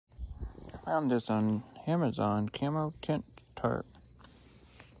Found this on Amazon, camo tent tarp.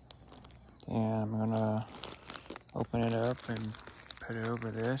 And I'm gonna open it up and put it over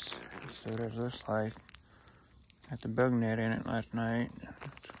this. See what it looks like. Got the bug net in it last night.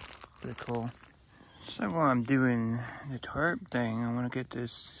 It's pretty cool. So while I'm doing the tarp thing, I want to get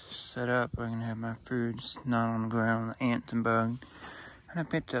this set up. I can have my foods not on the ground, the ants and bugs. And I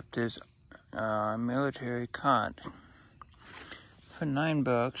picked up this military cot for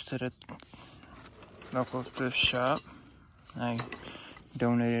 $9 at a local thrift shop. I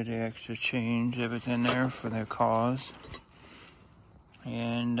donated the extra change, everything there for their cause.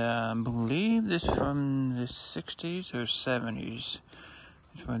 And I believe this from the 60s or 70s.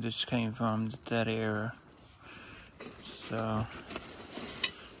 That's where this came from, that era. So,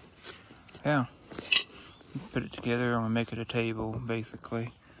 yeah. Put it together, I'm gonna make it a table,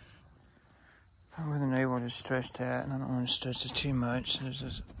 basically. I wasn't able to stretch that, and I don't want to stretch it too much. This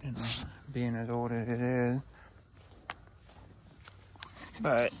is, you know, being as old as it is.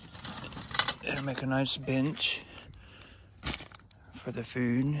 But it'll make a nice bench for the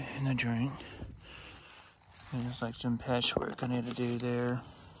food and the drink. And there's like some patchwork I need to do there.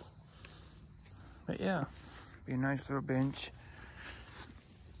 But yeah, be a nice little bench.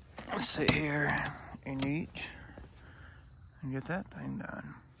 Let's sit here and eat and get that thing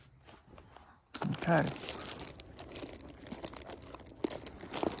done. Okay.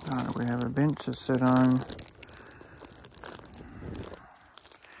 Alright, we have a bench to sit on.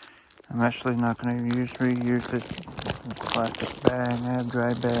 I'm actually not going to reuse this plastic bag. I have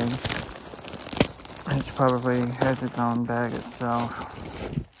dry bag. It probably has its own bag itself.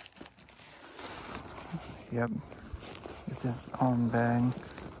 Yep, it's its own bag,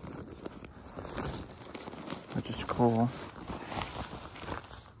 which is cool.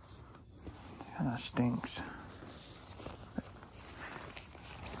 Kinda stinks.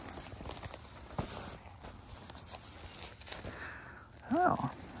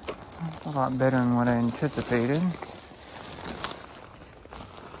 Oh, that's a lot better than what I anticipated.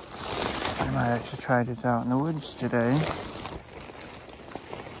 I might actually try this out in the woods today.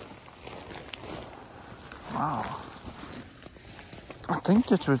 Wow. I think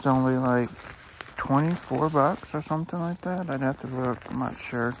this was only like $24 or something like that. I'd have to look, I'm not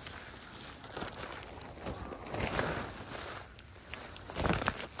sure.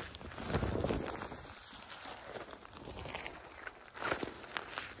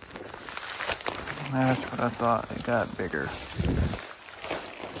 That's what I thought. It got bigger.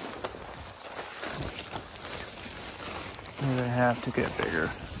 Maybe I have to get bigger.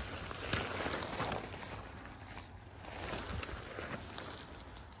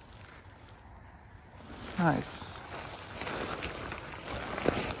 Nice.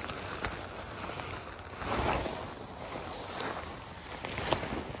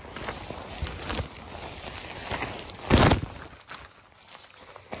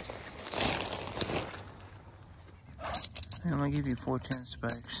 I'm gonna give you 14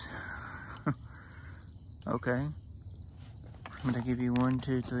 spikes. Okay. I'm gonna give you 1,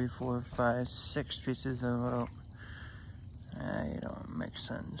 2, 3, 4, 5, 6 pieces of rope. You don't make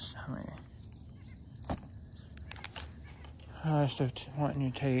sense. I mean, I start wanting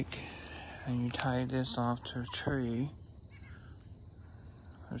you to take and you tie this off to a tree.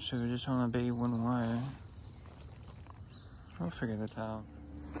 So we just want to be one wire. We'll figure this out.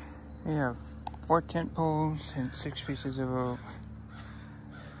 We have 4 tent poles and 6 pieces of rope.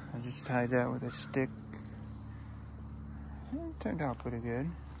 I just tied that with a stick. It turned out pretty good.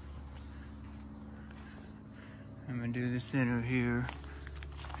 I'm gonna do the center here.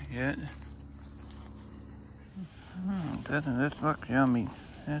 Yet. Doesn't this look yummy?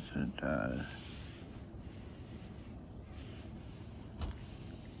 Yes, it does.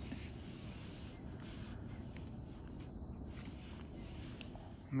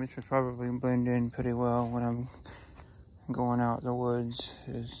 Which would probably blend in pretty well when I'm going out in the woods,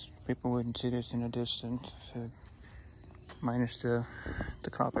 is people wouldn't see this in the distance. So minus the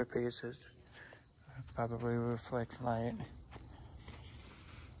copper pieces, probably reflect light.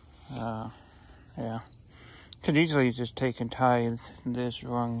 Yeah. Could easily just take and tie this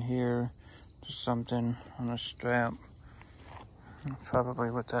rung here to something on a strap. That's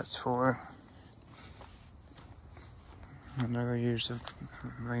probably what that's for. I've never used a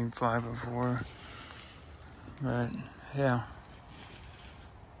rain fly before, but yeah,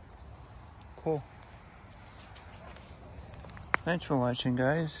 cool. Thanks for watching,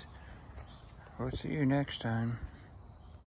 guys. We'll see you next time.